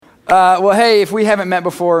Well, hey, if we haven't met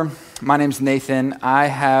before, my name's Nathan. I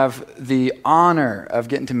have the honor of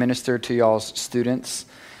getting to minister to y'all's students.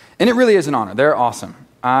 And it really is an honor. They're awesome.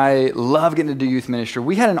 I love getting to do youth ministry.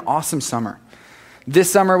 We had an awesome summer. This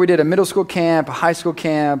summer, we did a middle school camp, a high school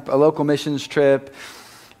camp, a local missions trip.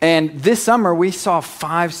 And this summer, we saw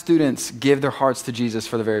 5 students give their hearts to Jesus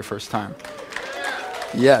for the very first time.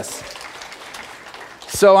 Yes.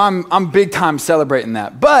 So I'm big time celebrating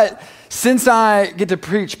that. But since I get to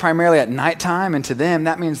preach primarily at nighttime, and to them,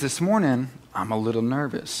 that means this morning, I'm a little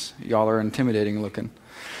nervous. Y'all are intimidating looking.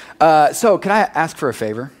 So could I ask for a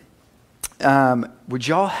favor? Would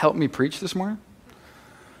y'all help me preach this morning?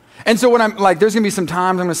 And so when I'm like, there's going to be some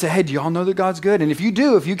times I'm going to say, hey, do y'all know that God's good? And if you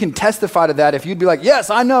do, if you can testify to that, if you'd be like,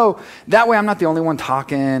 yes, I know, that way I'm not the only one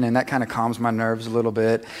talking, and that kind of calms my nerves a little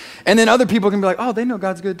bit. And then other people can be like, oh, they know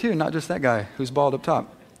God's good too, not just that guy who's bald up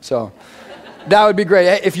top. So that would be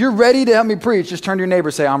great. If you're ready to help me preach, just turn to your neighbor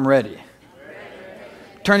and say, I'm ready.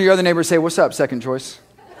 Turn to your other neighbor and say, what's up, second choice?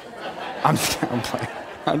 I'm playing.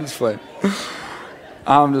 I'm just playing.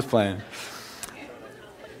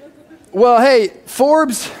 Well, hey,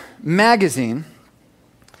 Forbes magazine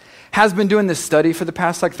has been doing this study for the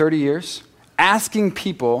past 30 years, asking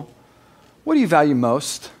people, what do you value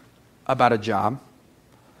most about a job?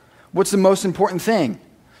 What's the most important thing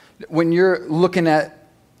when you're looking at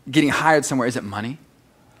getting hired somewhere? Is it money?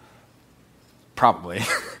 Probably.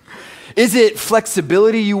 Is it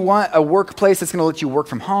flexibility? You want a workplace that's going to let you work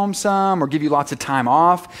from home some or give you lots of time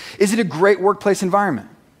off? Is it a great workplace environment?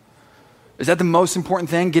 Is that the most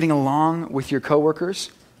important thing, getting along with your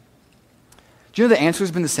coworkers? Do you know the answer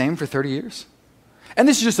has been the same for 30 years? And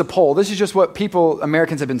this is just a poll. This is just what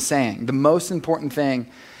Americans have been saying. The most important thing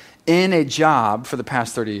in a job for the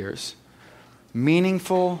past 30 years,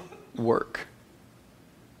 meaningful work.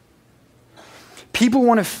 People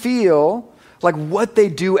want to feel like what they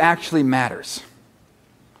do actually matters.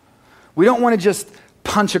 We don't want to just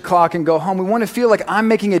punch a clock and go home. We want to feel like I'm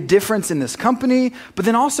making a difference in this company, but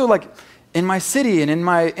then also like in my city and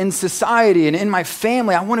in society and in my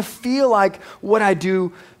family. I want to feel like what I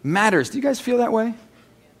do matters. Do you guys feel that way?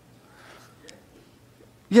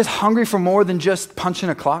 You guys hungry for more than just punching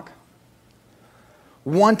a clock?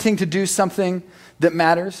 Wanting to do something that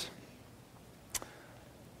matters?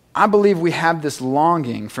 I believe we have this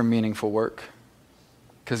longing for meaningful work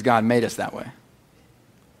because God made us that way.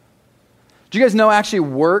 Do you guys know actually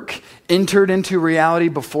work entered into reality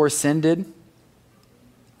before sin did?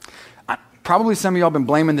 Probably some of y'all been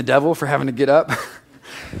blaming the devil for having to get up.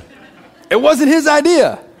 It wasn't his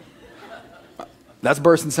idea. That's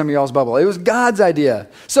bursting some of y'all's bubble. It was God's idea.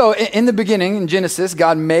 So in the beginning, in Genesis,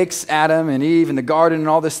 God makes Adam and Eve in the garden and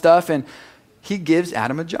all this stuff, and he gives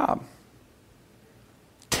Adam a job.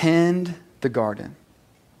 Tend the garden.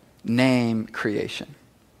 Name creation.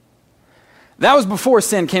 That was before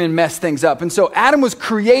sin came and messed things up. And so Adam was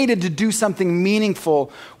created to do something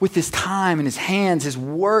meaningful with his time and his hands. His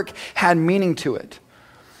work had meaning to it.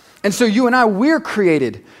 And so you and I, we're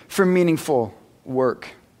created for meaningful work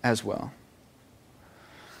as well.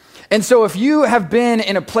 And so if you have been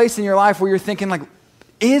in a place in your life where you're thinking like,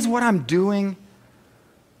 is what I'm doing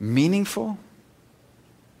meaningful?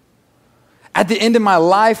 At the end of my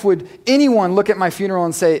life, would anyone look at my funeral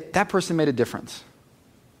and say, that person made a difference?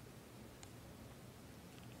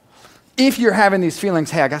 If you're having these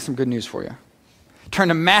feelings, hey, I got some good news for you. Turn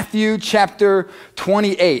to Matthew chapter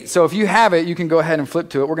 28. So if you have it, you can go ahead and flip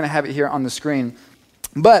to it. We're going to have it here on the screen.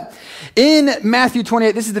 But in Matthew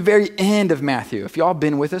 28, this is the very end of Matthew. If y'all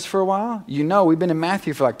been with us for a while, you know we've been in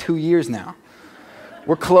Matthew for 2 years now.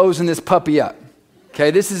 We're closing this puppy up.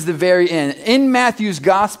 Okay, this is the very end. In Matthew's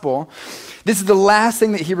gospel, this is the last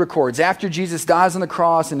thing that he records. After Jesus dies on the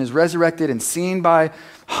cross and is resurrected and seen by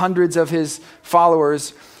hundreds of his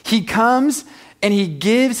followers, he comes and he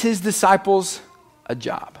gives his disciples a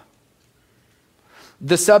job.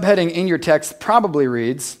 The subheading in your text probably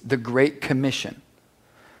reads, the Great Commission.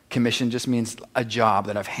 Commission just means a job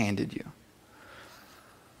that I've handed you.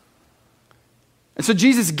 And so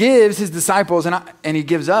Jesus gives his disciples and he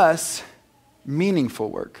gives us meaningful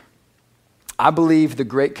work. I believe the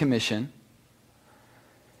Great Commission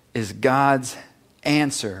is God's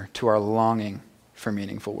answer to our longing for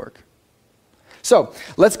meaningful work. So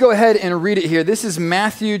let's go ahead and read it here. This is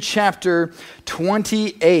Matthew chapter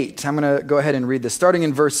 28. I'm going to go ahead and read this, starting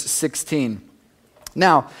in verse 16.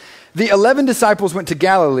 Now, the 11 disciples went to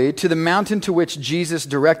Galilee, to the mountain to which Jesus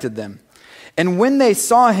directed them. And when they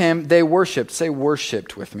saw him, they worshiped. Say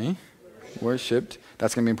worshiped with me. Worshiped.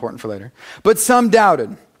 That's going to be important for later. But some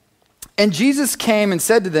doubted. And Jesus came and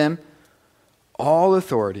said to them, all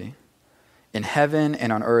authority in heaven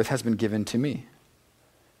and on earth has been given to me.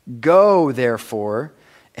 Go, therefore,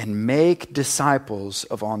 and make disciples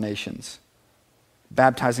of all nations,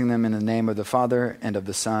 baptizing them in the name of the Father and of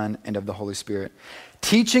the Son and of the Holy Spirit,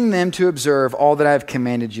 teaching them to observe all that I have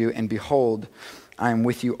commanded you, and behold, I am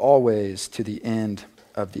with you always to the end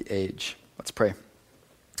of the age. Let's pray.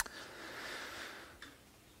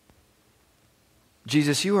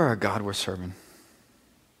 Jesus, you are a God we're serving.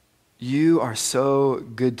 You are so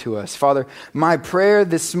good to us. Father, my prayer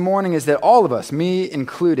this morning is that all of us, me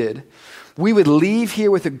included, we would leave here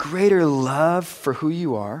with a greater love for who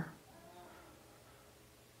you are.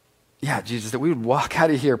 Yeah, Jesus, that we would walk out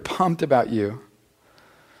of here pumped about you,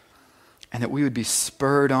 and that we would be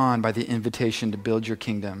spurred on by the invitation to build your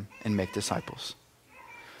kingdom and make disciples.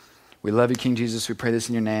 We love you, King Jesus. We pray this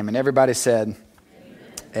in your name. And everybody said,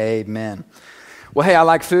 Amen. Well, hey, I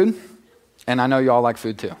like food, and I know you all like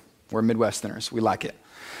food too. We're Midwesterners. We like it.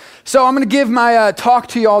 So I'm going to give my talk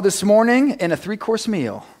to you all this morning in a 3-course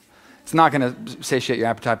meal. It's not going to satiate your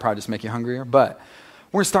appetite, probably just make you hungrier, but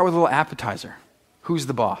we're going to start with a little appetizer. Who's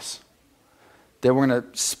the boss? Then we're going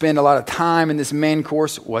to spend a lot of time in this main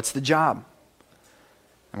course. What's the job?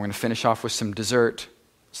 And we're going to finish off with some dessert.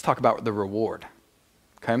 Let's talk about the reward.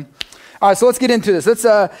 Okay? All right, so let's get into this. Let's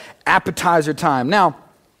appetizer time. Now,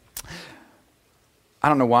 I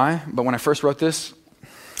don't know why, but when I first wrote this,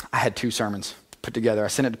 I had 2 sermons put together. I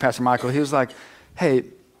sent it to Pastor Michael. He was like, hey,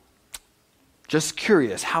 just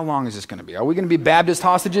curious, how long is this going to be? Are we going to be Baptist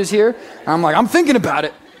hostages here? And I'm like, I'm thinking about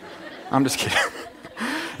it. I'm just kidding.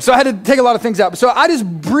 So I had to take a lot of things out. So I just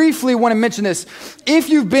briefly want to mention this. If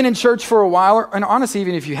you've been in church for a while, and honestly,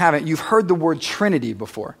 even if you haven't, you've heard the word Trinity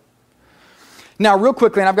before. Now, real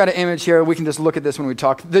quickly, and I've got an image here. We can just look at this when we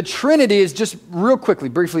talk. The Trinity is just real quickly,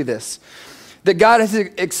 briefly this. That God has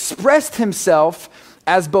expressed himself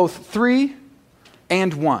as both 3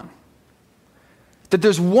 and 1. That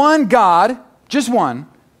there's one God, just one,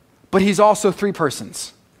 but he's also 3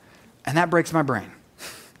 persons. And that breaks my brain.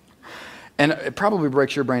 And it probably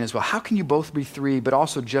breaks your brain as well. How can you both be 3, but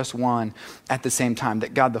also just one at the same time?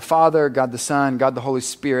 That God the Father, God the Son, God the Holy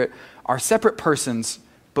Spirit are separate persons,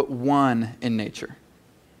 but one in nature.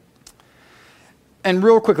 And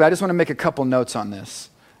real quickly, I just want to make a couple notes on this.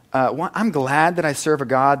 I'm glad that I serve a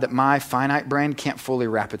God that my finite brain can't fully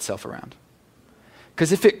wrap itself around.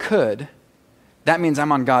 Because if it could, that means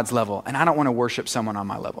I'm on God's level, and I don't want to worship someone on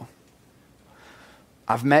my level.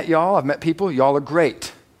 I've met y'all, I've met people, y'all are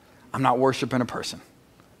great. I'm not worshiping a person.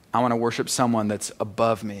 I want to worship someone that's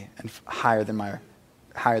above me and higher than I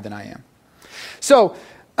am. So,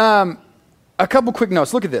 a couple quick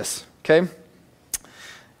notes. Look at this, okay?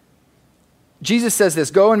 Jesus says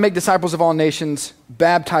this, go and make disciples of all nations,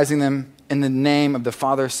 baptizing them in the name of the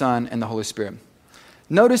Father, Son, and the Holy Spirit.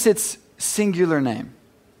 Notice it's singular name.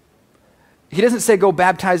 He doesn't say go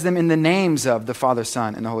baptize them in the names of the Father,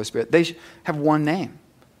 Son, and the Holy Spirit. They have one name,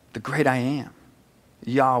 the great I am,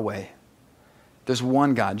 Yahweh. There's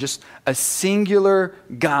one God, just a singular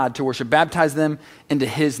God to worship. Baptize them into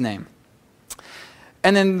his name.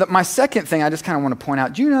 And then my second thing I just kind of want to point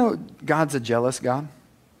out, do you know God's a jealous God?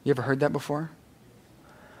 You ever heard that before?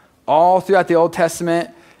 All throughout the Old Testament,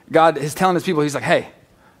 God is telling his people, he's like, hey,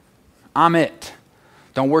 I'm it.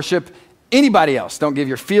 Don't worship anybody else. Don't give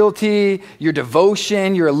your fealty, your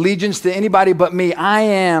devotion, your allegiance to anybody but me. I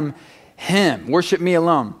am him. Worship me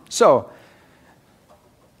alone. So,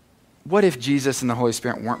 what if Jesus and the Holy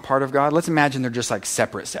Spirit weren't part of God? Let's imagine they're just like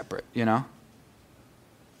separate, you know?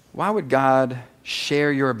 Why would God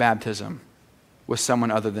share your baptism with someone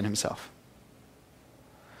other than himself?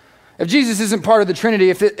 If Jesus isn't part of the Trinity,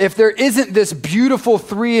 if there isn't this beautiful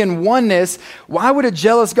 3 in oneness, why would a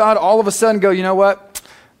jealous God all of a sudden go, you know what?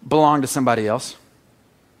 Belong to somebody else.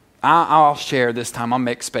 I'll share this time. I'll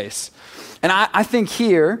make space. And I think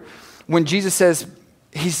here, when Jesus says,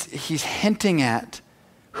 he's hinting at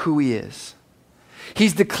who he is.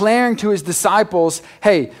 He's declaring to his disciples,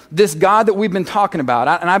 hey, this God that we've been talking about,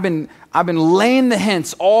 and I've been laying the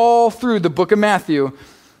hints all through the book of Matthew,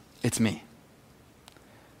 it's me.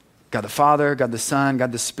 God the Father, God the Son,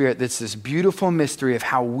 God the Spirit. It's this beautiful mystery of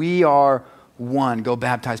how we are one. Go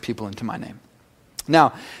baptize people into my name.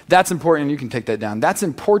 Now, that's important. You can take that down. That's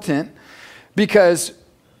important because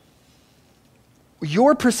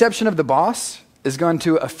your perception of the boss is going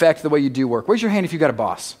to affect the way you do work. Raise your hand if you got a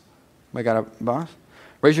boss. Anybody got a boss?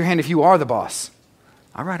 Raise your hand if you are the boss.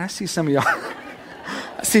 All right, I see some of y'all.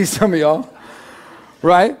 I see some of y'all.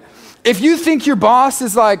 Right? If you think your boss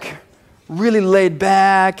is like really laid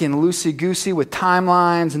back and loosey-goosey with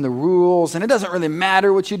timelines and the rules, and it doesn't really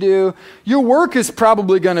matter what you do, your work is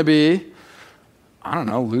probably going to be, I don't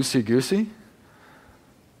know, loosey-goosey.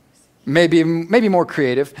 Maybe more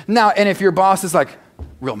creative. Now, and if your boss is like,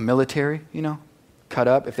 real military, cut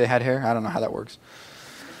up if they had hair. I don't know how that works.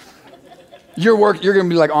 You're going to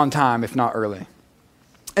be like on time, if not early.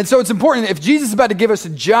 And so it's important, if Jesus is about to give us a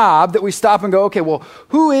job, that we stop and go, okay, well,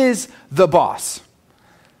 who is the boss?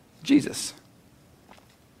 Jesus.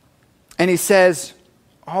 And he says,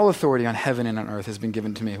 all authority on heaven and on earth has been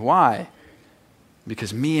given to me. Why?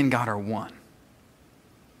 Because me and God are one.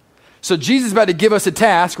 So Jesus is about to give us a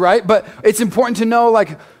task, right? But it's important to know,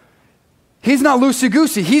 he's not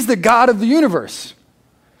loosey-goosey. He's the God of the universe.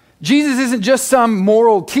 Jesus isn't just some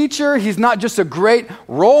moral teacher. He's not just a great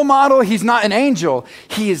role model. He's not an angel.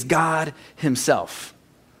 He is God himself.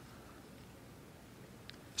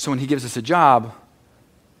 So when he gives us a job,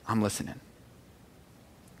 I'm listening.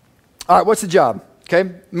 All right, what's the job?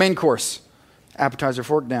 Okay, main course. Appetizer,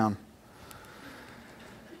 fork down.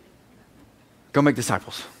 Go make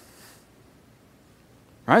disciples.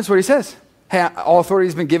 All right, that's what he says. Hey, all authority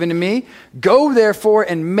has been given to me. Go, therefore,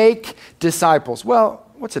 and make disciples. Well,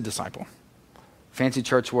 what's a disciple? Fancy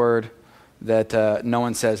church word that no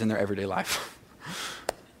one says in their everyday life.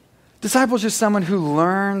 Disciple is just someone who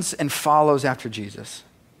learns and follows after Jesus.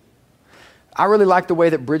 I really like the way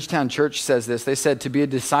that Bridgetown Church says this. They said to be a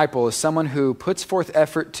disciple is someone who puts forth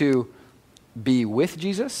effort to be with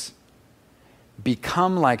Jesus,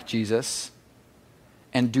 become like Jesus,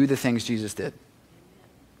 and do the things Jesus did.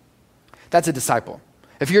 That's a disciple.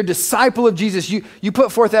 If you're a disciple of Jesus, you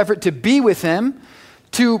put forth effort to be with him,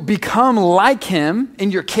 to become like him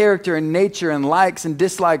in your character and nature and likes and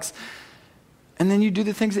dislikes, and then you do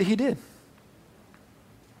the things that he did.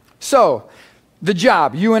 So, the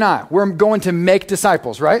job, you and I, we're going to make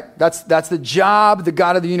disciples, right? That's the job the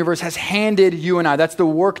God of the universe has handed you and I. That's the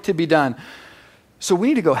work to be done. So we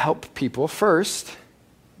need to go help people first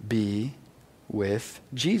be with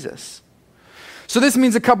Jesus. So this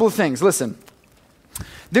means a couple of things. Listen,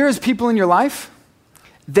 there is people in your life,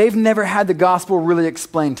 they've never had the gospel really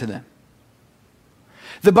explained to them.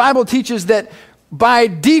 The Bible teaches that by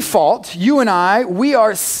default, you and I, we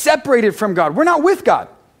are separated from God. We're not with God.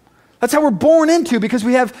 That's how we're born into, because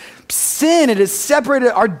we have sin. It has separated,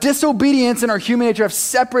 our disobedience and our human nature have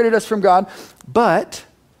separated us from God. But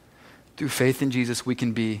through faith in Jesus, we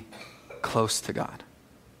can be close to God.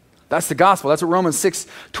 That's the gospel. That's what Romans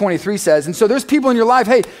 6:23 says. And so there's people in your life,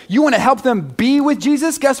 hey, you want to help them be with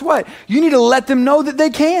Jesus? Guess what? You need to let them know that they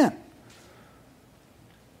can.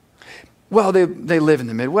 Well, they live in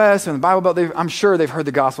the Midwest and the Bible Belt. I'm sure they've heard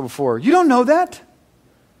the gospel before. You don't know that.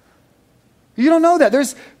 You don't know that.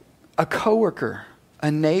 There's a coworker, a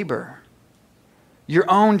neighbor, your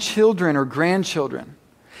own children or grandchildren,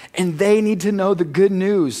 and they need to know the good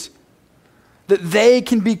news that they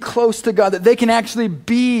can be close to God, that they can actually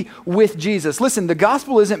be with Jesus. Listen, the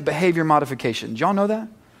gospel isn't behavior modification. Do y'all know that?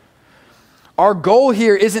 Our goal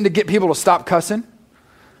here isn't to get people to stop cussing,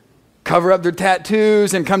 cover up their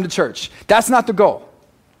tattoos, and come to church. That's not the goal.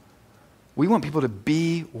 We want people to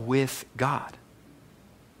be with God.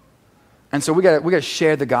 And so we got to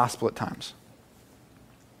share the gospel at times.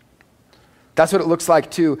 That's what it looks like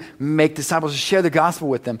to make disciples, to share the gospel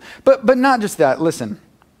with them. But not just that. Listen,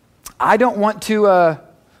 I don't want to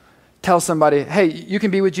tell somebody, hey, you can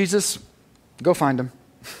be with Jesus, go find him.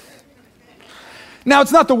 Now,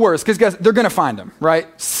 it's not the worst, because guys, they're going to find him, right?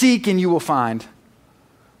 Seek and you will find.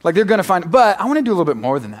 They're going to find him. But I want to do a little bit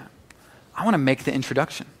more than that. I want to make the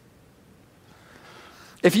introduction.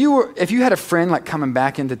 If you had a friend coming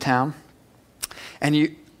back into town, and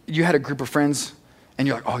you had a group of friends, and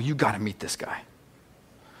you're like, oh, you got to meet this guy.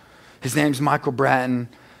 His name's Michael Bratton,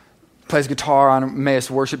 plays guitar on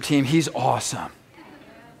Emmaus worship team. He's awesome.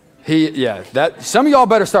 Some of y'all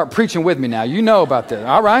better start preaching with me now. You know about this,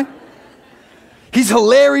 all right? He's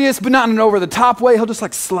hilarious, but not in an over-the-top way. He'll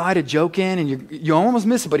just slide a joke in, and you almost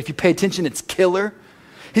miss it, but if you pay attention, it's killer.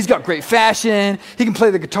 He's got great fashion. He can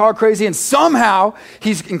play the guitar crazy, and somehow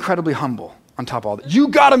he's incredibly humble on top of all that. You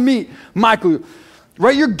got to meet Michael.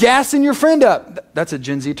 Right, you're gassing your friend up. That's a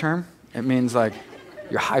Gen Z term. It means you're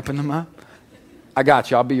hyping them up. I got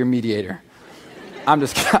you. I'll be your mediator.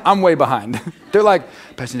 I'm way behind. They're like,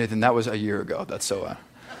 Pastor Nathan, that was a year ago. That's so...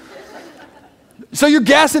 So you're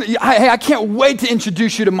gassing. Hey, I can't wait to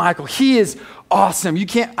introduce you to Michael. He is awesome.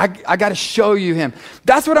 I got to show you him.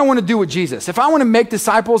 That's what I want to do with Jesus. If I want to make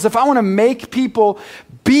disciples, if I want to make people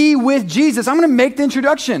be with Jesus, I'm going to make the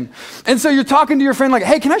introduction. And so you're talking to your friend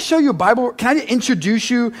hey, can I show you a Bible? Can I introduce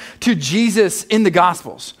you to Jesus in the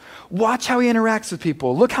Gospels? Watch how he interacts with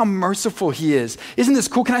people. Look how merciful he is. Isn't this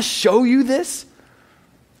cool? Can I show you this?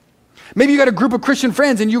 Maybe you got a group of Christian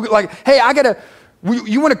friends and you hey,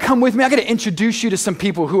 you want to come with me? I got to introduce you to some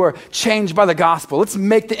people who are changed by the gospel. Let's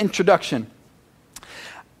make the introduction.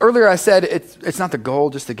 Earlier I said it's not the goal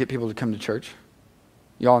just to get people to come to church.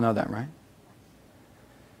 You all know that, right?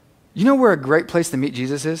 You know where a great place to meet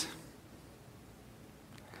Jesus is?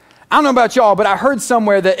 I don't know about y'all, but I heard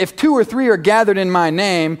somewhere that if 2 or 3 are gathered in my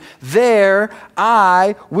name, there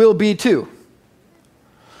I will be too.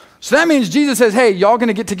 So that means Jesus says, hey, y'all going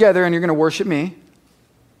to get together and you're going to worship me.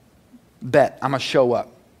 Bet, I'm going to show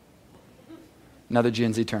up. Another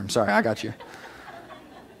Gen Z term. Sorry, I got you.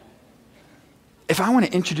 If I want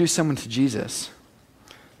to introduce someone to Jesus,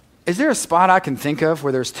 is there a spot I can think of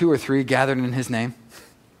where there's 2 or 3 gathered in his name?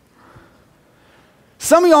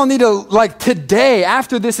 Some of y'all need to, like today,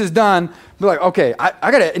 after this is done, be like, okay,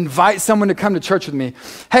 I got to invite someone to come to church with me.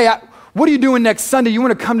 Hey, what are you doing next Sunday? You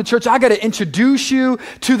want to come to church? I got to introduce you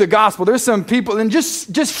to the gospel. There's some people, and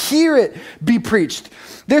just hear it be preached.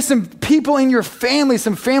 There's some people in your family,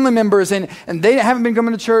 some family members, and they haven't been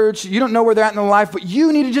coming to church. You don't know where they're at in their life, but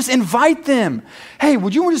you need to just invite them. Hey,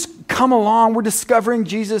 would you just come along? We're discovering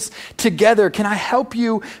Jesus together. Can I help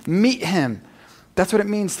you meet him? That's what it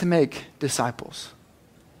means to make disciples.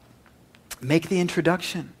 Make the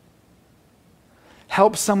introduction.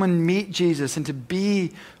 Help someone meet Jesus and to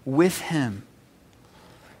be with him.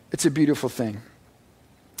 It's a beautiful thing.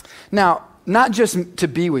 Now, not just to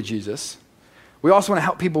be with Jesus, we also want to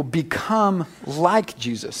help people become like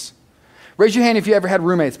Jesus. Raise your hand if you ever had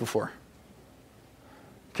roommates before.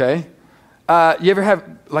 Okay? You ever have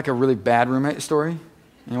like a really bad roommate story?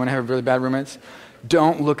 Anyone have really bad roommates?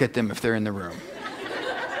 Don't look at them if they're in the room.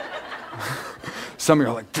 Some of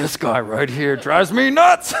you are like, this guy right here drives me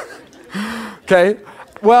nuts. Okay,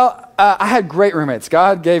 well, I had great roommates.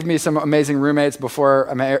 God gave me some amazing roommates before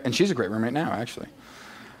I met her, and she's a great roommate now, actually.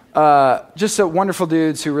 Just so wonderful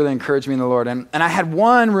dudes who really encouraged me in the Lord. And I had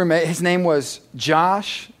one roommate, his name was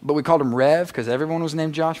Josh, but we called him Rev because everyone was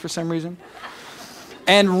named Josh for some reason.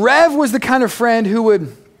 And Rev was the kind of friend who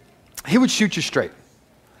would shoot you straight.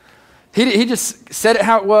 He just said it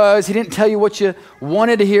how it was. He didn't tell you what you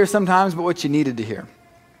wanted to hear sometimes, but what you needed to hear.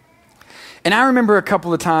 And I remember a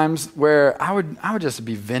couple of times where I would just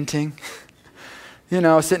be venting,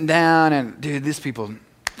 sitting down and, dude, these people,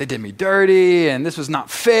 they did me dirty and this was not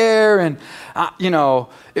fair and,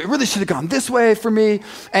 it really should have gone this way for me.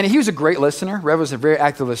 And he was a great listener. Rev was a very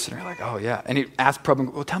active listener. Like, oh, yeah. And he asked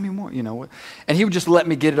probing, well, tell me more, And he would just let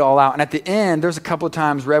me get it all out. And at the end, there's a couple of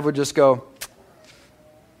times Rev would just go,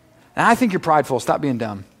 and I think you're prideful. Stop being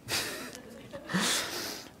dumb.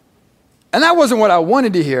 And that wasn't what I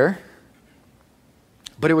wanted to hear,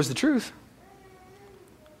 but it was the truth.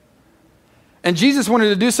 And Jesus wanted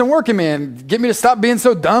to do some work in me and get me to stop being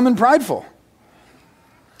so dumb and prideful.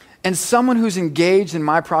 And someone who's engaged in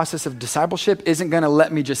my process of discipleship isn't going to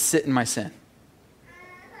let me just sit in my sin.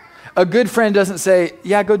 A good friend doesn't say,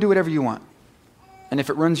 yeah, go do whatever you want. And if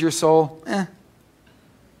it ruins your soul,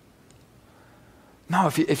 No,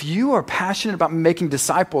 if you are passionate about making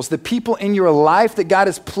disciples, the people in your life that God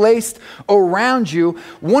has placed around you,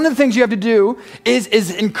 one of the things you have to do is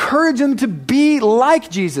encourage them to be like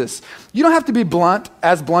Jesus. You don't have to be blunt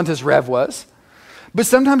as Rev was, but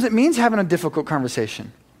sometimes it means having a difficult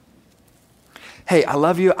conversation. Hey, I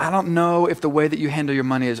love you. I don't know if the way that you handle your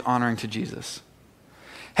money is honoring to Jesus.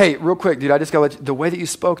 Hey, real quick, dude, I just got to let you, the way that you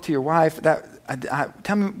spoke to your wife,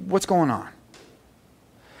 tell me what's going on.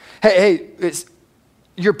 Hey,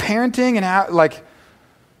 you're parenting and how,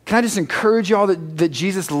 can I just encourage y'all that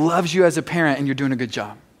Jesus loves you as a parent and you're doing a good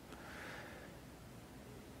job?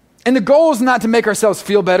 And the goal is not to make ourselves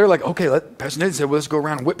feel better, like, okay, Pastor Nathan said, well, let's go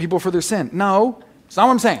around and whip people for their sin. No, that's not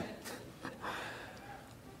what I'm saying.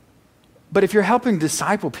 But if you're helping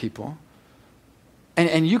disciple people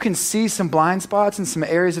and you can see some blind spots and some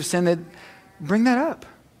areas of sin, that bring that up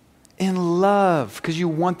in love because you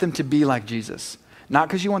want them to be like Jesus, not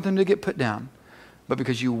because you want them to get put down, but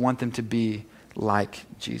because you want them to be like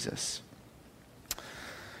Jesus.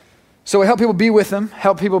 So we help people be with him,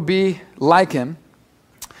 help people be like him,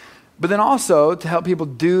 but then also to help people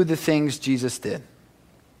do the things Jesus did.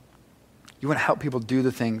 You want to help people do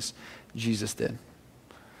the things Jesus did.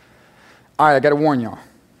 All right, I got to warn y'all.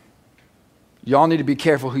 Y'all need to be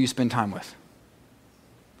careful who you spend time with.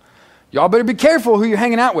 Y'all better be careful who you're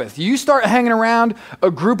hanging out with. You start hanging around a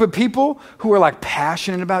group of people who are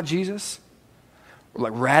passionate about Jesus, or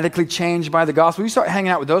radically changed by the gospel. You start hanging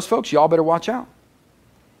out with those folks, y'all better watch out.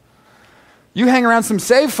 You hang around some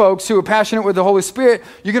saved folks who are passionate with the Holy Spirit,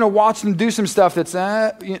 you're going to watch them do some stuff that's,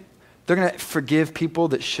 they're going to forgive people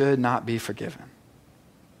that should not be forgiven.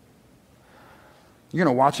 You're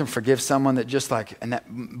going to watch them forgive someone that and that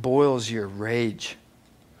boils your rage.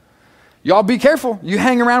 Y'all be careful. You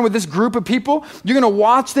hang around with this group of people, you're going to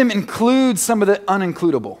watch them include some of the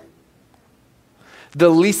unincludable. the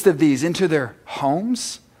least of these into their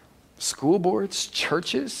homes, school boards,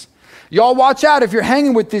 churches. Y'all watch out. If you're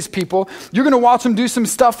hanging with these people, you're going to watch them do some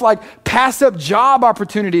stuff like pass up job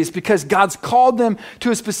opportunities because God's called them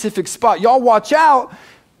to a specific spot. Y'all watch out.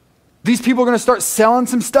 These people are going to start selling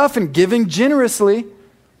some stuff and giving generously.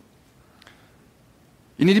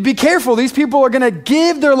 You need to be careful. These people are going to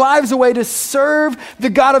give their lives away to serve the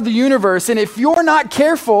God of the universe. And if you're not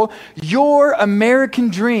careful, your American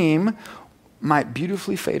dream might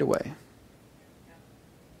beautifully fade away.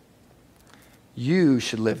 You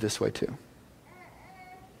should live this way too.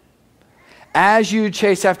 As you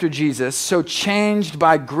chase after Jesus, so changed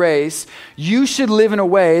by grace, you should live in a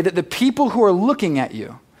way that the people who are looking at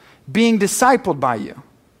you, being discipled by you,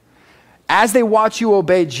 as they watch you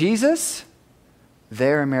obey Jesus,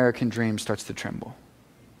 their American dream starts to tremble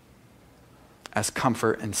as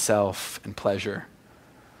comfort and self and pleasure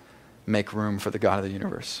make room for the God of the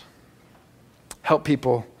universe. Help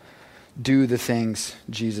people do the things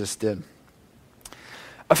Jesus did.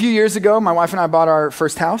 A few years ago, my wife and I bought our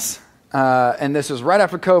first house, and this was right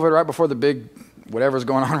after COVID, right before the big whatever's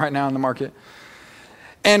going on right now in the market.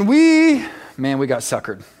 And we got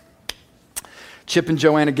suckered. Chip and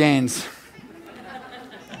Joanna Gaines,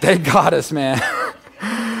 they got us, man.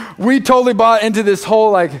 We totally bought into this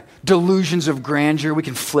whole like delusions of grandeur. We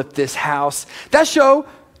can flip this house. That show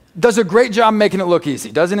does a great job making it look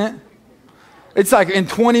easy, doesn't it? It's like in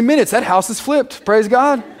 20 minutes, that house is flipped. Praise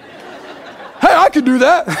God. Hey, I could do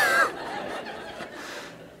that.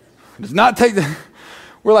 Does not take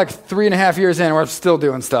we're like 3.5 years in, we're still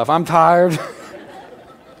doing stuff. I'm tired.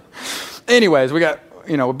 Anyways, we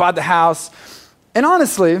bought the house. And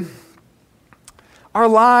honestly, our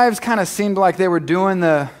lives kind of seemed like they were doing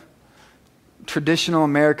the traditional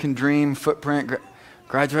American dream footprint.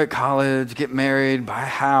 Graduate college, get married, buy a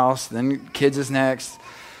house, then kids is next.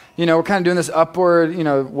 We're kind of doing this upward,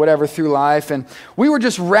 whatever through life. And we were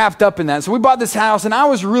just wrapped up in that. So we bought this house, and I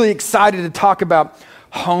was really excited to talk about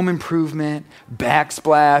home improvement,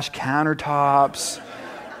 backsplash, countertops.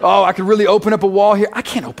 Oh, I could really open up a wall here. I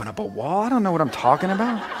can't open up a wall. I don't know what I'm talking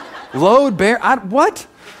about. Load bear, what?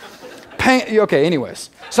 Paint, okay,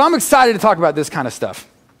 anyways. So I'm excited to talk about this kind of stuff.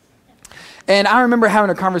 And I remember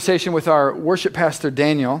having a conversation with our worship pastor,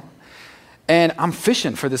 Daniel, and I'm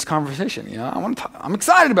fishing for this conversation. I'm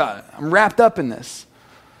excited about it. I'm wrapped up in this.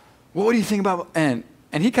 Well, what do you think about? And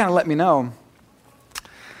he kind of let me know,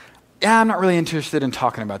 yeah, I'm not really interested in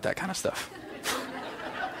talking about that kind of stuff.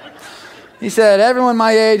 He said, everyone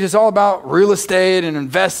my age is all about real estate and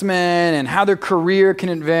investment and how their career can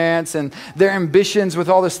advance and their ambitions with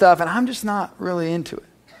all this stuff, and I'm just not really into it.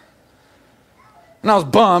 And I was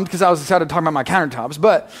bummed because I was excited to talk about my countertops,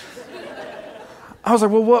 but I was like,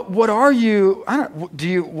 well, what are you,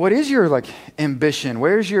 what is your like ambition?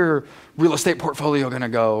 Where's your real estate portfolio going to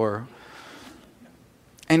go?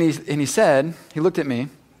 And he said, he looked at me,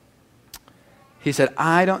 he said,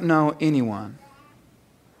 I don't know anyone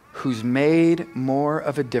who's made more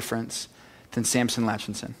of a difference than Samson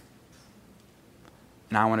Latchinson.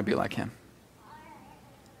 And I want to be like him.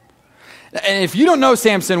 And if you don't know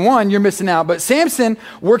Samson, one, you're missing out. But Samson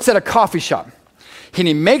works at a coffee shop. And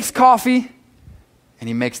he makes coffee and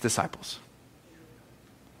he makes disciples.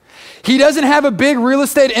 He doesn't have a big real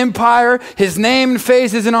estate empire. His name and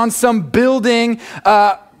face isn't on some building.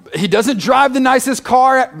 He doesn't drive the nicest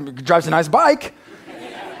car. He drives a nice bike.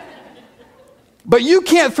 But you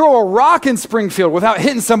can't throw a rock in Springfield without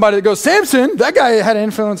hitting somebody that goes, Samson, that guy had an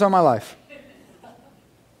influence on my life.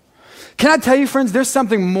 Can I tell you, friends, there's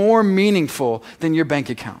something more meaningful than your bank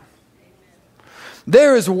account.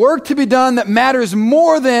 There is work to be done that matters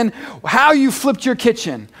more than how you flipped your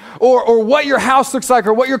kitchen or what your house looks like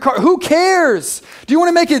or what your car, who cares? Do you want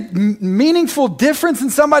to make a meaningful difference in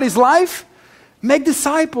somebody's life? Make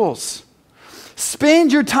disciples.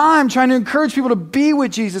 Spend your time trying to encourage people to be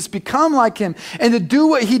with Jesus, become like him, and to do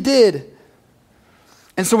what he did.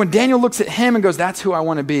 And so when Daniel looks at him and goes, that's who I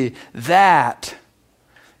want to be, that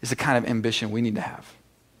is the kind of ambition we need to have.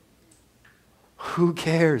 Who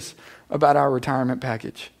cares about our retirement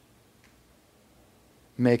package?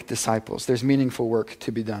 Make disciples. There's meaningful work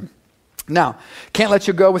to be done. Now, can't let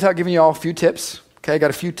you go without giving you all a few tips. Okay, I got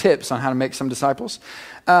a few tips on how to make some disciples.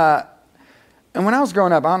 And when I was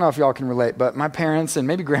growing up, I don't know if y'all can relate, but my parents and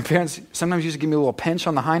maybe grandparents sometimes used to give me a little pinch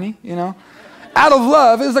on the hiney, out of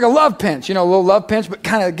love. It was like a love pinch, a little love pinch, but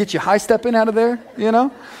kind of get you high stepping out of there,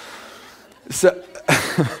 So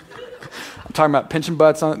I'm talking about pinching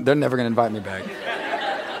butts on it. They're never going to invite me back.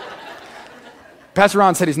 Pastor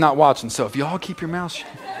Ron said he's not watching, so if y'all keep your mouth shut.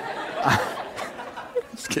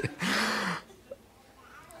 Just kidding.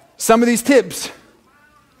 Some of these tips,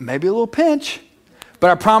 maybe a little pinch, But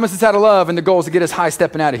I promise it's out of love, and the goal is to get us high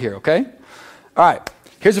stepping out of here, okay? All right,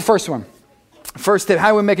 here's the first one. First tip, how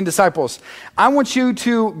are we making disciples? I want you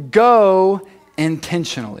to go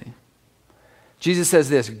intentionally. Jesus says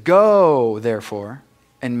this, go, therefore,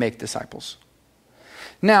 and make disciples.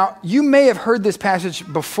 Now, you may have heard this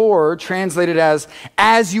passage before translated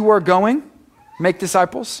as you are going, make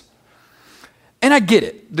disciples. And I get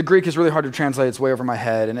it. The Greek is really hard to translate. It's way over my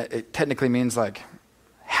head. And it technically means like,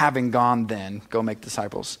 having gone then, go make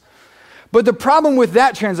disciples. But the problem with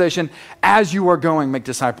that translation, as you are going, make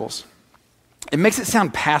disciples, it makes it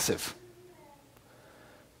sound passive.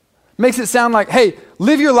 Makes it sound like, hey,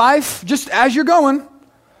 live your life just as you're going,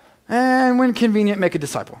 and when convenient, make a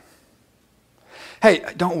disciple. Hey,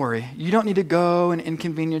 don't worry. You don't need to go and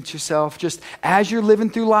inconvenience yourself. Just as you're living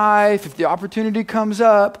through life, if the opportunity comes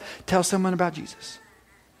up, tell someone about Jesus.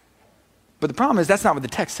 But the problem is that's not what the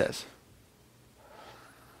text says.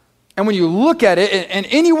 And when you look at it, and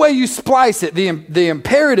any way you splice it, the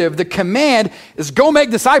imperative, the command is go make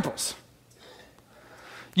disciples.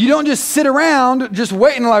 You don't just sit around just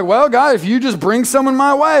waiting like, well, God, if you just bring someone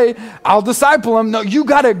my way, I'll disciple them. No, you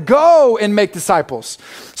got to go and make disciples.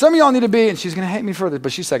 Some of y'all need to be, and she's going to hate me for this,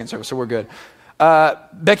 but she's second service, so we're good.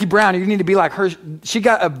 Becky Brown, you need to be like her. She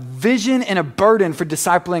got a vision and a burden for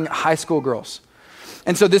discipling high school girls.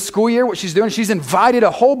 And so this school year, what she's doing, she's invited a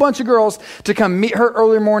whole bunch of girls to come meet her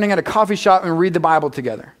early morning at a coffee shop and read the Bible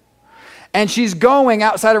together. And she's going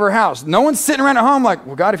outside of her house. No one's sitting around at home like,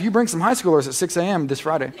 well, God, if you bring some high schoolers at 6 a.m. this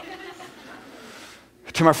Friday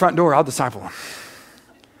to my front door, I'll disciple them.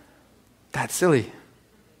 That's silly.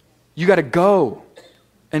 You got to go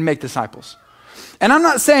and make disciples. And I'm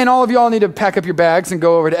not saying all of y'all need to pack up your bags and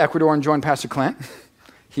go over to Ecuador and join Pastor Clint.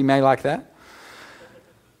 He may like that.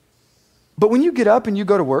 But when you get up and you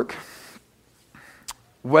go to work,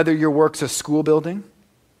 whether your work's a school building,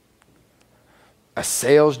 a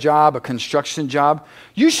sales job, a construction job,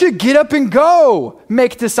 you should get up and go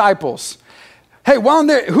make disciples. Hey, while I'm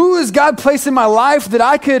there, who is God placed in my life that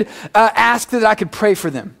I could ask, that I could pray for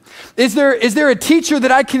them? Is there a teacher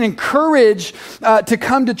that I can encourage to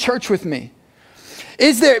come to church with me?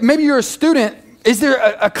 Maybe you're a student, is there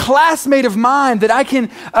a classmate of mine that I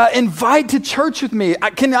can invite to church with me?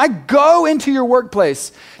 Can I go into your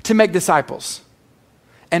workplace to make disciples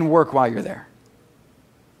and work while you're there?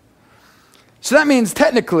 So that means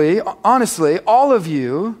technically, honestly, all of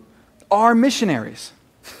you are missionaries.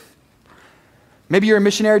 Maybe you're a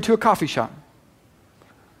missionary to a coffee shop,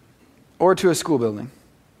 or to a school building,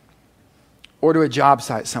 or to a job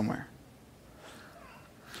site somewhere.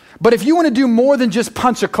 But if you want to do more than just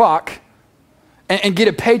punch a clock and get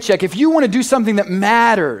a paycheck, if you want to do something that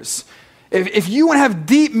matters, if you want to have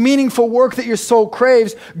deep, meaningful work that your soul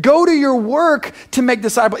craves, go to your work to make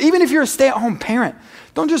disciples. Even if you're a stay-at-home parent,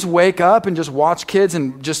 don't just wake up and just watch kids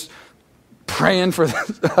and just praying for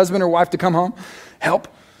the husband or wife to come home. Help.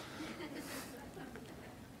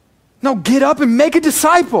 No, get up and make a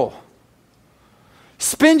disciple.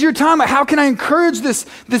 Spend your time. How can I encourage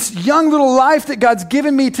this young little life that God's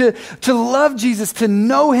given me to love Jesus, to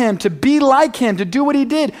know him, to be like him, to do what he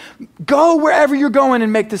did? Go wherever you're going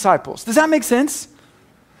and make disciples. Does that make sense?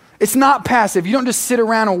 It's not passive. You don't just sit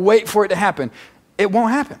around and wait for it to happen. It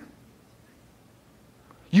won't happen.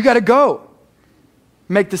 You got to go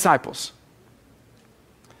make disciples.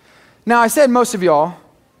 Now, I said most of y'all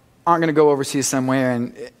aren't going to go overseas somewhere,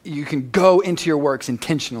 and you can go into your works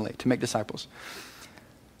intentionally to make disciples.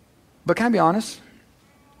 But can I be honest?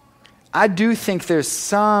 I do think there's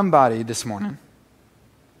somebody this morning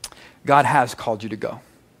God has called you to go.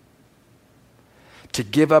 To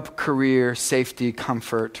give up career, safety,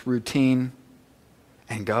 comfort, routine,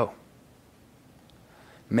 and go.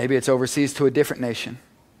 Maybe it's overseas to a different nation.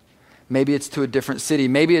 Maybe it's to a different city.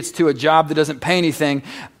 Maybe it's to a job that doesn't pay anything,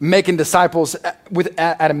 making disciples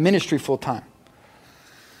at a ministry full time.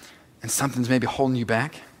 And something's maybe holding you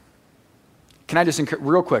back. Can I just encourage,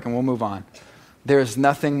 real quick, and we'll move on. There is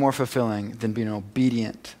nothing more fulfilling than being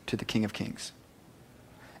obedient to the King of Kings.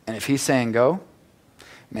 And if he's saying go,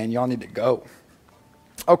 man, y'all need to go.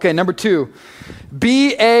 Okay, number 2,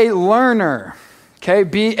 be a learner. Okay,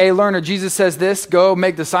 be a learner. Jesus says this, go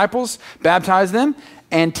make disciples, baptize them,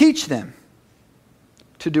 and teach them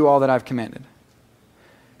to do all that I've commanded.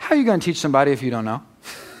 How are you going to teach somebody if you don't know?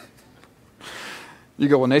 You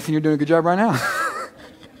go, well, Nathan, you're doing a good job right now.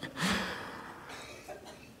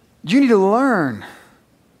 You need to learn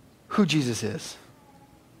who Jesus is,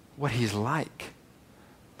 what he's like,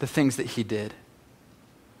 the things that he did.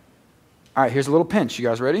 All right, here's a little pinch. You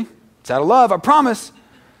guys ready? It's out of love, I promise.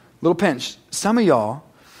 Little pinch. Some of y'all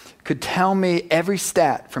could tell me every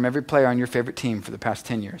stat from every player on your favorite team for the past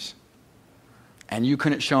 10 years. and you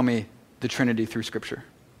couldn't show me the Trinity through Scripture.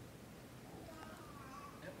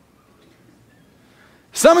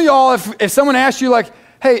 Some of y'all, if someone asked you like,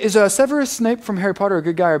 hey, is Severus Snape from Harry Potter a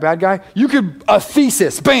good guy or a bad guy? You could, a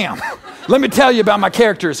thesis, bam. Let me tell you about my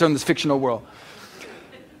characters in this fictional world.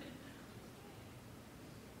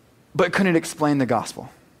 But couldn't explain the gospel.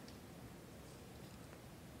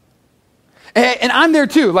 And I'm there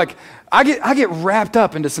too. Like, I get wrapped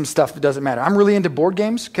up into some stuff that doesn't matter. I'm really into board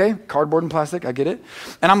games, okay? Cardboard and plastic, I get it.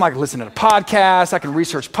 And I'm like listening to podcasts. I can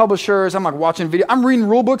research publishers. I'm like watching video. I'm reading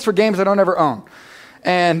rule books for games I don't ever own.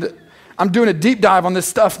 And I'm doing a deep dive on this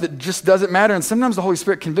stuff that just doesn't matter. And sometimes the Holy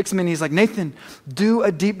Spirit convicts me and he's like, Nathan, do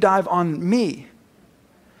a deep dive on me.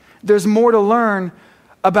 There's more to learn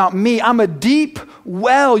about me. I'm a deep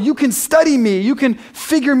well. You can study me. You can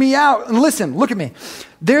figure me out. And listen, look at me.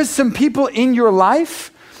 There's some people in your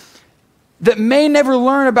life that may never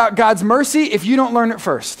learn about God's mercy if you don't learn it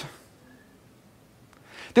first.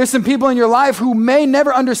 There's some people in your life who may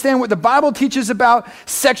never understand what the Bible teaches about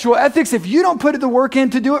sexual ethics if you don't put the work in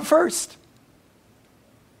to do it first.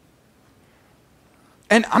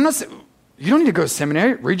 And I'm not saying, you don't need to go to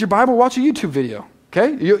seminary. Read your Bible, watch a YouTube video,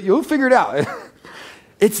 okay? You'll figure it out.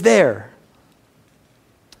 It's there.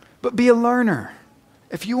 But be a learner.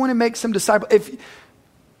 If you want to make some disciples,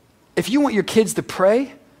 if you want your kids to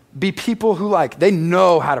pray, be people who they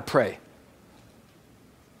know how to pray.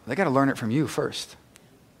 They got to learn it from you first.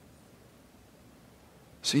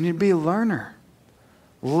 So you need to be a learner.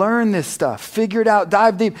 Learn this stuff. Figure it out.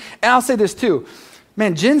 Dive deep. And I'll say this too.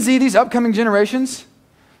 Man, Gen Z, these upcoming generations,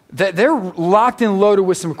 they're locked and loaded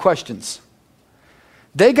with some questions.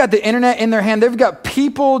 They got the internet in their hand. They've got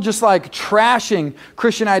people just trashing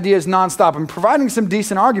Christian ideas nonstop and providing some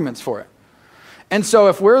decent arguments for it. And so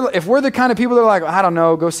if we're the kind of people that are like, I don't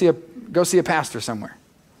know, go see a pastor somewhere,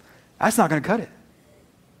 that's not going to cut it.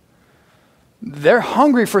 They're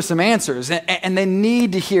hungry for some answers, and they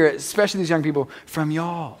need to hear it, especially these young people, from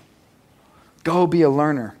y'all. Go be a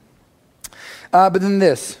learner. But then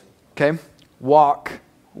this, okay? Walk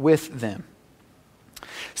with them.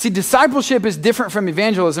 See, discipleship is different from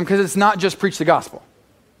evangelism because it's not just preach the gospel.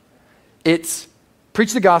 It's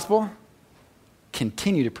preach the gospel,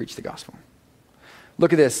 continue to preach the gospel.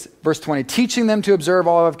 Look at this, verse 20. Teaching them to observe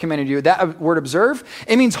all I've commanded you. That word observe,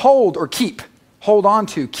 it means hold or keep. Hold on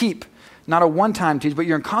to, keep. Not a one-time teach, but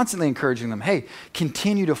you're constantly encouraging them. Hey,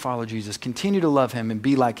 continue to follow Jesus. Continue to love him and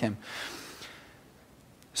be like him.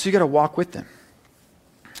 So you got to walk with them.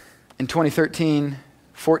 In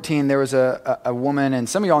 2013-14, there was a woman, and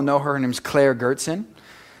some of y'all know her. Her name's Claire Gertson.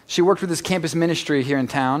 She worked with this campus ministry here in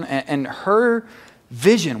town, and her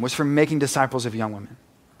vision was for making disciples of young women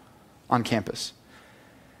on campus.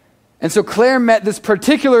 And so Claire met this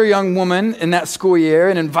particular young woman in that school year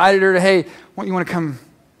and invited her to, hey, you want to come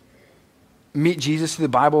meet Jesus through the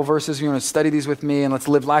Bible verses? You want to study these with me and let's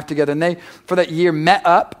live life together. And they, for that year, met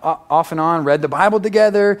up off and on, read the Bible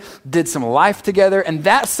together, did some life together. And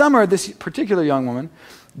that summer, this particular young woman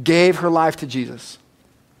gave her life to Jesus.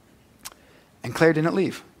 And Claire didn't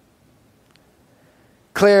leave.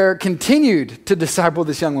 Claire continued to disciple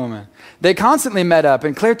this young woman. They constantly met up,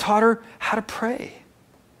 and Claire taught her how to pray,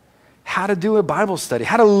 how to do a Bible study,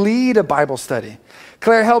 how to lead a Bible study.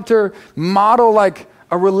 Claire helped her model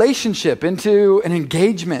a relationship into an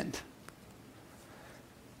engagement.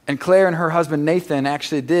 And Claire and her husband Nathan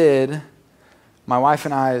actually did my wife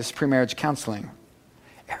and I's pre-marriage counseling.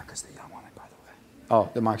 Erica's the young woman, by the way. Oh,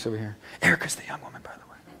 the mic's over here. Erica's the young woman, by the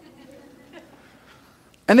way.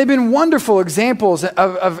 And they've been wonderful examples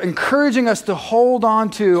of encouraging us to hold on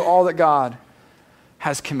to all that God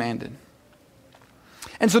has commanded.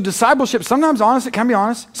 And so discipleship, sometimes, honestly, can I be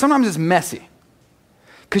honest? Sometimes it's messy.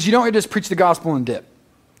 Because you don't just preach the gospel and dip.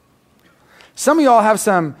 Some of y'all have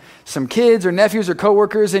some kids or nephews or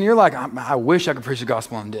coworkers, and you're like, I wish I could preach the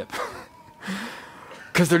gospel and dip.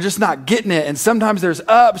 Because they're just not getting it. And sometimes there's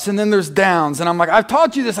ups and then there's downs. And I'm like, I've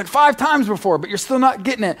taught you this 5 times before, but you're still not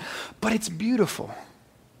getting it. But it's beautiful.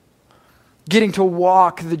 Getting to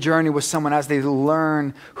walk the journey with someone as they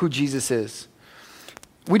learn who Jesus is.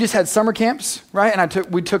 We just had summer camps, right? And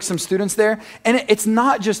we took some students there. And it's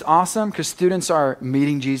not just awesome because students are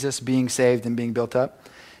meeting Jesus, being saved, and being built up.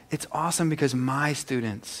 It's awesome because my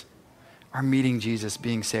students are meeting Jesus,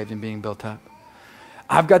 being saved, and being built up.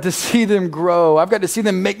 I've got to see them grow. I've got to see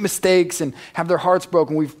them make mistakes and have their hearts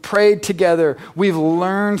broken. We've prayed together. We've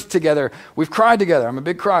learned together. We've cried together. I'm a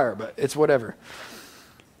big crier, but it's whatever.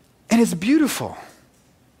 And it's beautiful.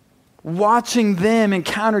 Watching them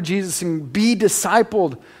encounter Jesus and be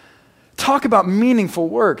discipled. Talk about meaningful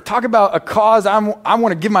work. Talk about a cause I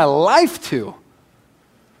want to give my life to.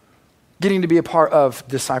 Getting to be a part of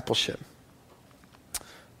discipleship.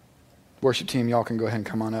 Worship team, y'all can go ahead and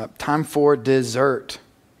come on up. Time for dessert.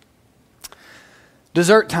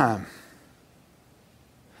 Dessert time.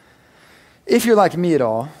 If you're like me at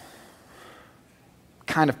all,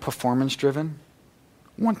 kind of performance driven,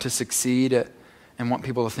 want to succeed and want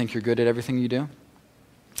people to think you're good at everything you do,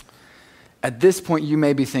 at this point you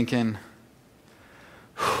may be thinking,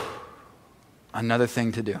 another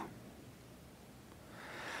thing to do.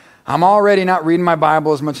 I'm already not reading my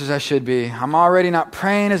Bible as much as I should be. I'm already not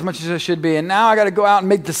praying as much as I should be. And now I got to go out and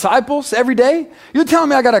make disciples every day? You're telling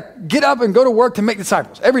me I got to get up and go to work to make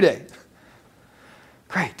disciples every day?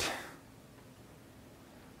 Great.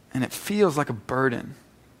 And it feels like a burden.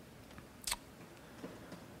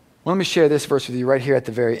 Well, let me share this verse with you right here at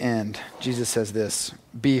the very end. Jesus says this,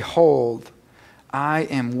 "Behold, I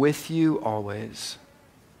am with you always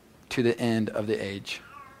to the end of the age."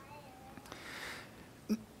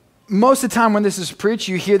 Most of the time when this is preached,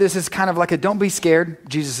 you hear this as kind of like a don't be scared,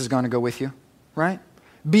 Jesus is going to go with you, right?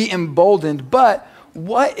 Be emboldened. But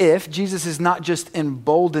what if Jesus is not just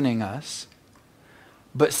emboldening us,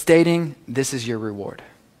 but stating this is your reward?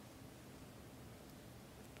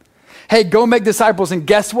 Hey, go make disciples, and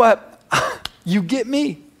guess what? You get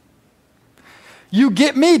me. You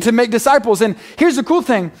get me to make disciples. And here's the cool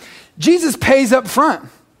thing. Jesus pays up front.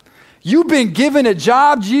 You've been given a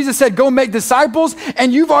job. Jesus said, go make disciples,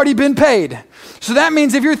 and you've already been paid. So that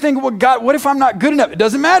means if you're thinking, well, God, what if I'm not good enough? It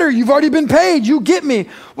doesn't matter. You've already been paid. You get me.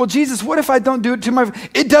 Well, Jesus, what if I don't do it to my...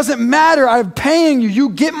 It doesn't matter. I'm paying you. You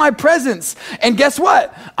get my presence. And guess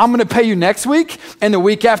what? I'm going to pay you next week and the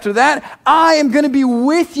week after that. I am going to be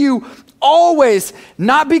with you always,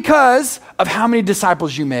 not because of how many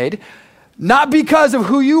disciples you made, not because of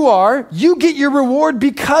who you are. You get your reward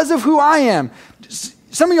because of who I am.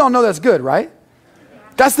 Some of y'all know that's good, right?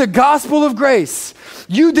 That's the gospel of grace.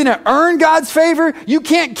 You didn't earn God's favor. You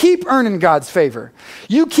can't keep earning God's favor.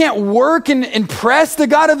 You can't work and impress the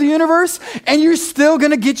God of the universe, and you're still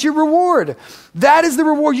going to get your reward. That is the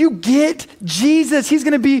reward. You get Jesus. He's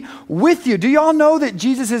going to be with you. Do y'all know that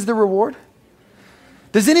Jesus is the reward?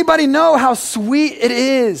 Does anybody know how sweet it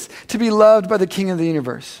is to be loved by the King of the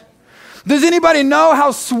universe? Does anybody know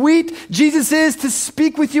how sweet Jesus is to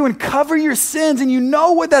speak with you and cover your sins, and you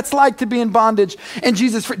know what that's like to be in bondage and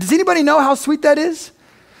Jesus? Does anybody know how sweet that is?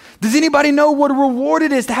 Does anybody know what a reward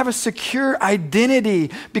it is to have a secure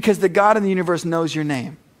identity because the God in the universe knows your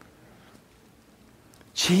name?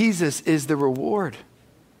 Jesus is the reward.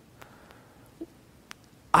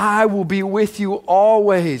 I will be with you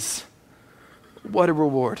always. What a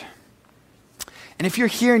reward. And if you're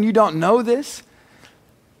here and you don't know this,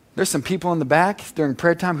 there's some people in the back during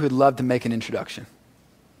prayer time who'd love to make an introduction.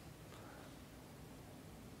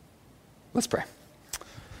 Let's pray.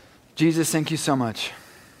 Jesus, thank you so much.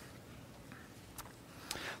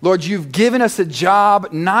 Lord, you've given us a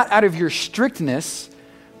job not out of your strictness,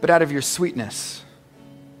 but out of your sweetness.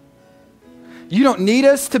 You don't need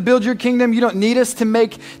us to build your kingdom. You don't need us to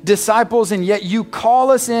make disciples, and yet you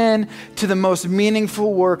call us in to the most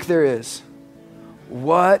meaningful work there is.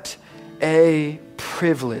 What a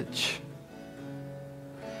privilege.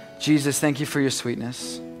 Jesus, thank you for your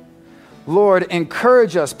sweetness. Lord,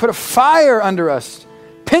 encourage us, put a fire under us,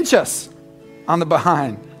 pinch us on the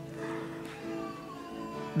behind,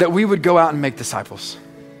 that we would go out and make disciples.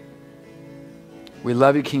 We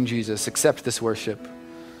love you, King Jesus. Accept this worship.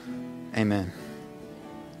 Amen.